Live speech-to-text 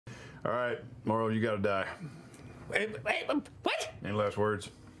All right, Morrow, you gotta die. Wait, what? Any last words?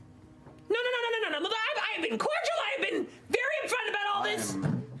 No. I have been cordial. I have been very upfront about all this.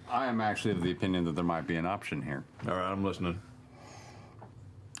 I am actually of the opinion that there might be an option here. All right, I'm listening.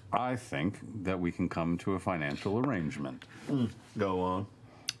 I think that we can come to a financial arrangement. Go on.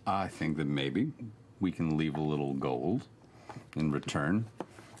 I think that maybe we can leave a little gold in return.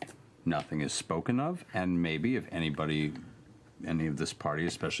 Nothing is spoken of, and maybe if anybody, any of this party,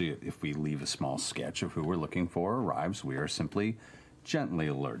 especially if we leave a small sketch of who we're looking for, arrives, we are simply gently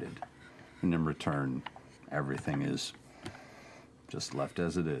alerted. And in return, everything is just left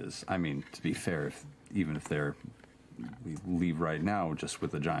as it is. I mean, to be fair, even if we leave right now just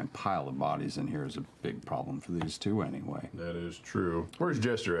with a giant pile of bodies in here is a big problem for these two anyway. That is true. Where's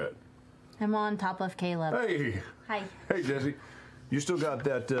Jester at? I'm on top of Caleb. Hey! Hi. Hey, Jesse. You still got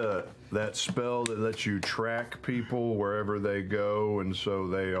that spell that lets you track people wherever they go, and so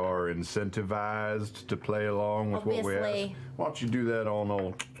they are incentivized to play along with what we ask? Why don't you do that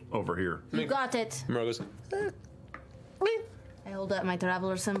on over here? You got it. Morrow goes, I hold up my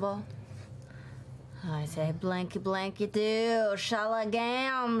traveler symbol. I say blanky blanky do,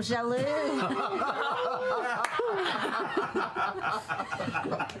 shalagam, shaloo.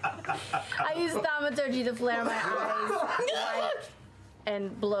 I use thaumaturgy to flare my eyes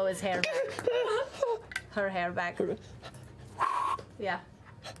and blow his hair back. Her hair back. Yeah.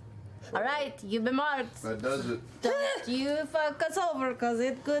 All right, you've been marked. That does it. Don't you fuck us over, because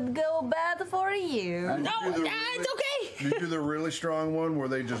it could go bad for you. No, it's okay. Do you do the really strong one where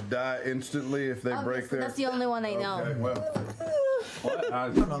they just die instantly if they break their... That's the only one I know. Okay, well. Put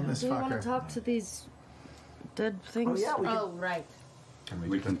on this Do you want to fucker. talk to these dead things? Oh, yeah, Right.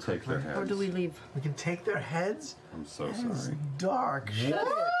 We can take their heads. Or do we leave? We can take their heads? I'm so That's sorry. dark.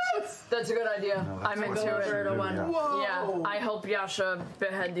 That's a good idea. No, that's I'm what into we it. should do, One. yeah. Yeah, I help Yasha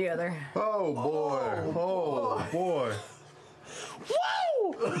behead the other. Oh, boy. Oh, boy.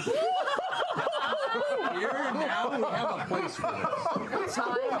 Whoa! Here now we have a place for this.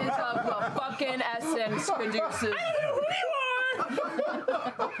 Time is of the fucking essence, Caduceus. I don't know who you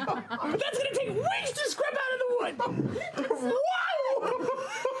are! That's gonna take weeks to scrap out of the wood! Whoa!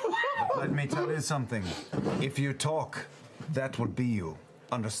 Let me tell you something. If you talk, that would be you.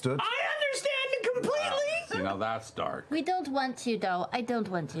 Understood? I understand it completely! See, now that's dark. We don't want to, though. I don't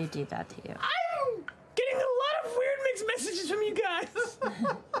want to do that to you. I'm getting a lot of weird mixed messages from you guys.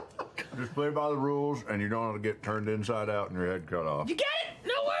 Just play by the rules, and you don't have to get turned inside out and your head cut off. You get it?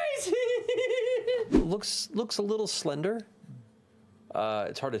 No worries. looks a little slender.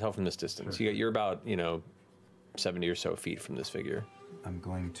 It's hard to tell from this distance. You're about 70 or so feet from this figure. I'm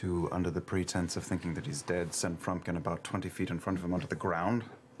going to, under the pretense of thinking that he's dead, send Frumpkin about 20 feet in front of him onto the ground.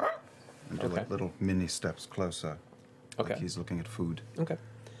 And do like little mini steps closer. Okay. Like he's looking at food. Okay.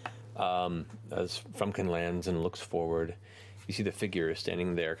 As Frumpkin lands and looks forward, you see the figure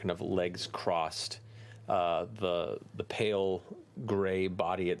standing there, kind of legs crossed. The pale gray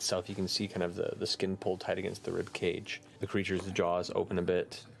body itself, you can see kind of the skin pulled tight against the rib cage. The creature's jaws open a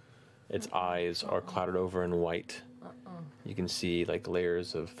bit. Its eyes are clouded over in white. You can see like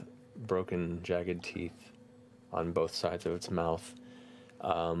layers of broken, jagged teeth on both sides of its mouth.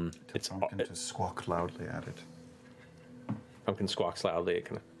 It's Frumpkin to squawk loudly at it. Frumpkin squawks loudly. It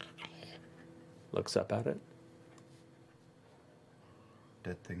kind of looks up at it.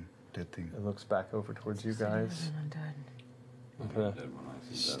 Dead thing, dead thing. It looks back over towards you guys. I'm dead. It kind of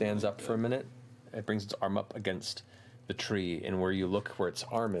stands up for a minute. It brings its arm up against the tree, and where you look where its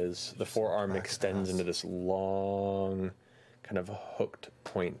arm is, the forearm extends into this long, kind of hooked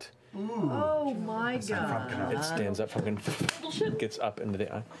point. Oh my god. It stands up, Frumpkin gets up into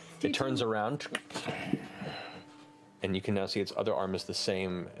the eye. It turns around, and you can now see its other arm is the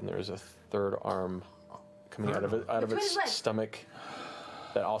same, and there's a third arm coming out of its stomach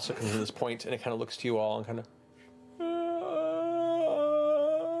that also comes to this point, and it kind of looks to you all and kind of.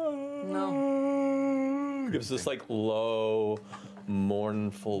 No. Gives this like low,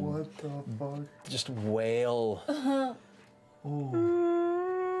 mournful, What the fuck? just wail.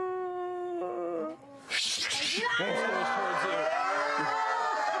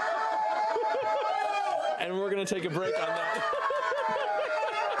 And we're gonna take a break on that.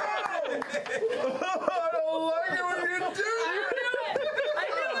 I don't like it when you do I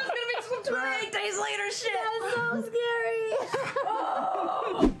knew it was gonna be some 28 days later shit. That's so scary.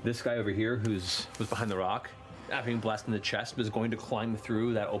 This guy over here, who's behind the rock, having blast in the chest, is going to climb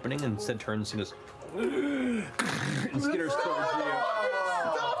through that opening and instead turns and goes and skitters towards you.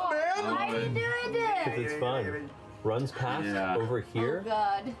 Stop, man! Why are you doing this? Because it's fun. Runs past over here Oh,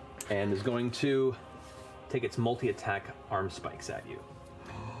 God. and is going to take its multi-attack arm spikes at you.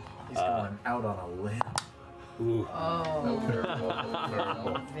 going out on a limb. Ooh. Oh.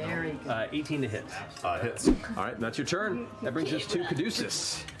 Very good. 18 to hit. Hits. All right, that's your turn. That brings us to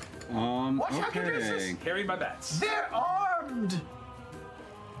Caduceus. Watch out, Okay. Caduceus! Carried by bats. They're armed!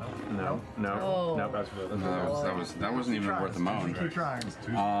 No. Oh. No, That wasn't even worth a moan. Keep trying.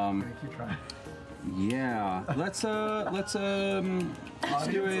 Keep trying. Yeah, let's do a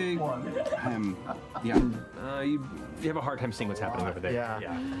yeah. you have a hard time seeing what's happening over there. Yeah.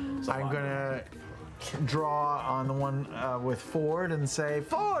 It's a I'm lot. gonna draw on the one with Fjord and say,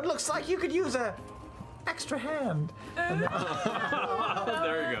 Fjord, looks like you could use a extra hand. And then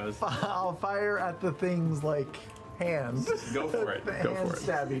There he goes. I'll fire at the things like hands. Go for it. The Go hand for it.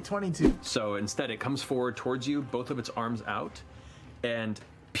 stabby. 22. So instead, it comes forward towards you, both of its arms out, and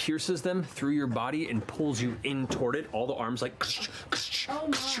pierces them through your body and pulls you in toward it. All the arms like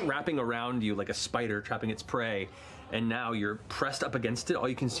wrapping around you like a spider trapping its prey. And now you're pressed up against it. All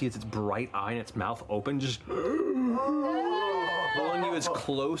you can see is its bright eye and its mouth open, just pulling you as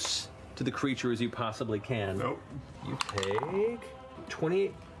close to the creature as you possibly can. Nope. You take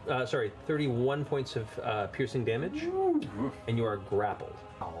 31 points of piercing damage, and you are grappled.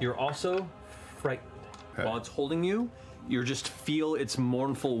 You're also frightened. While it's holding you, you just feel its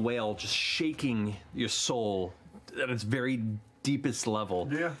mournful wail just shaking your soul at its very deepest level.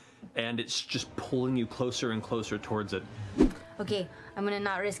 Yeah. And it's just pulling you closer and closer towards it. Okay, I'm gonna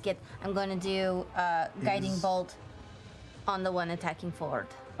not risk it. I'm gonna do guiding bolt on the one attacking Fjord.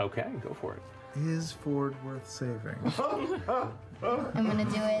 Okay, go for it. Is Fjord worth saving? I'm gonna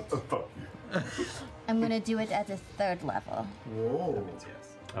do it. I'm gonna do it at the 3rd level. Whoa.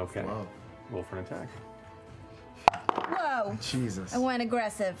 Okay. Roll for an attack. Whoa! Jesus. I went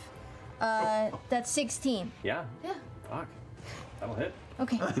aggressive. That's 16. Yeah. Yeah. Fuck. That'll hit.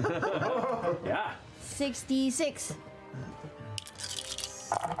 Okay. Yeah. 66.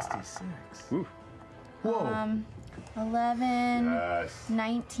 66. Ooh. Whoa. 11, Yes.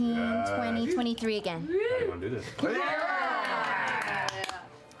 19, 20, 23 again. How do you want to do this?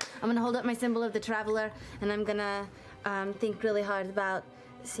 I'm gonna hold up my symbol of the traveler, and I'm gonna think really hard about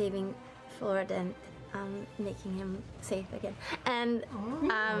saving Fjord and making him safe again. And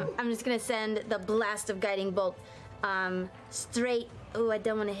I'm just gonna send the blast of guiding bolt straight. Oh, I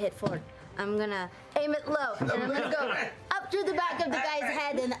don't want to hit Fjord. I'm gonna aim it low, and I'm gonna go up through the back of the guy's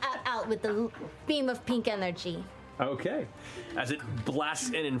head and out with the beam of pink energy. Okay. As it blasts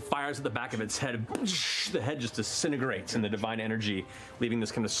in and fires at the back of its head, the head just disintegrates in the divine energy, leaving this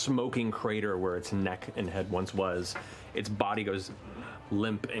kind of smoking crater where its neck and head once was. Its body goes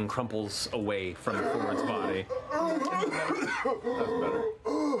limp and crumples away from Fjord's body.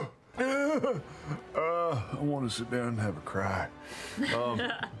 I want to sit down and have a cry.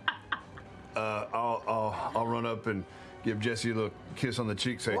 I'll run up and give Jessie a little kiss on the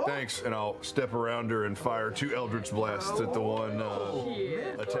cheek, say thanks, and I'll step around her and fire 2 Eldritch Blasts at the one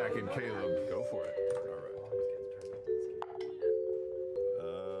attacking Caleb. Go for it. All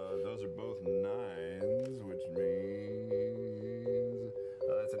right. Those are both 9s, which means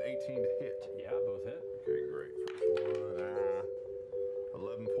that's an 18 to hit. Yeah, both hit. Okay, great. First one,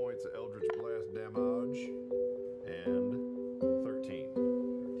 11 points of Eldritch Blast damage, and 13.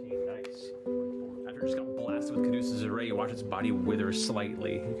 13, nice. After it just got blasted with Caduceus' array, you watch its body wither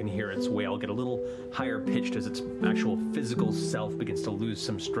slightly. You can hear its wail get a little higher pitched as its actual physical self begins to lose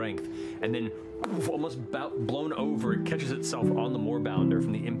some strength. And then, almost blown over, it catches itself on the moorbounder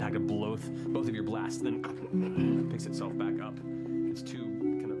from the impact of both of your blasts, then picks itself back up. Its 2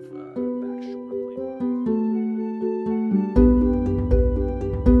 kind of back shoulder blade marks.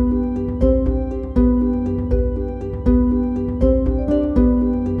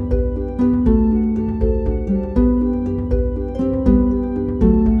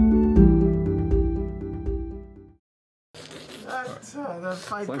 That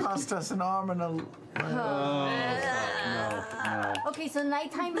fight cost us an arm and a... Okay, so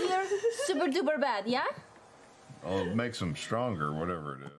nighttime here, super duper bad, yeah? Oh, it makes them stronger, whatever it is.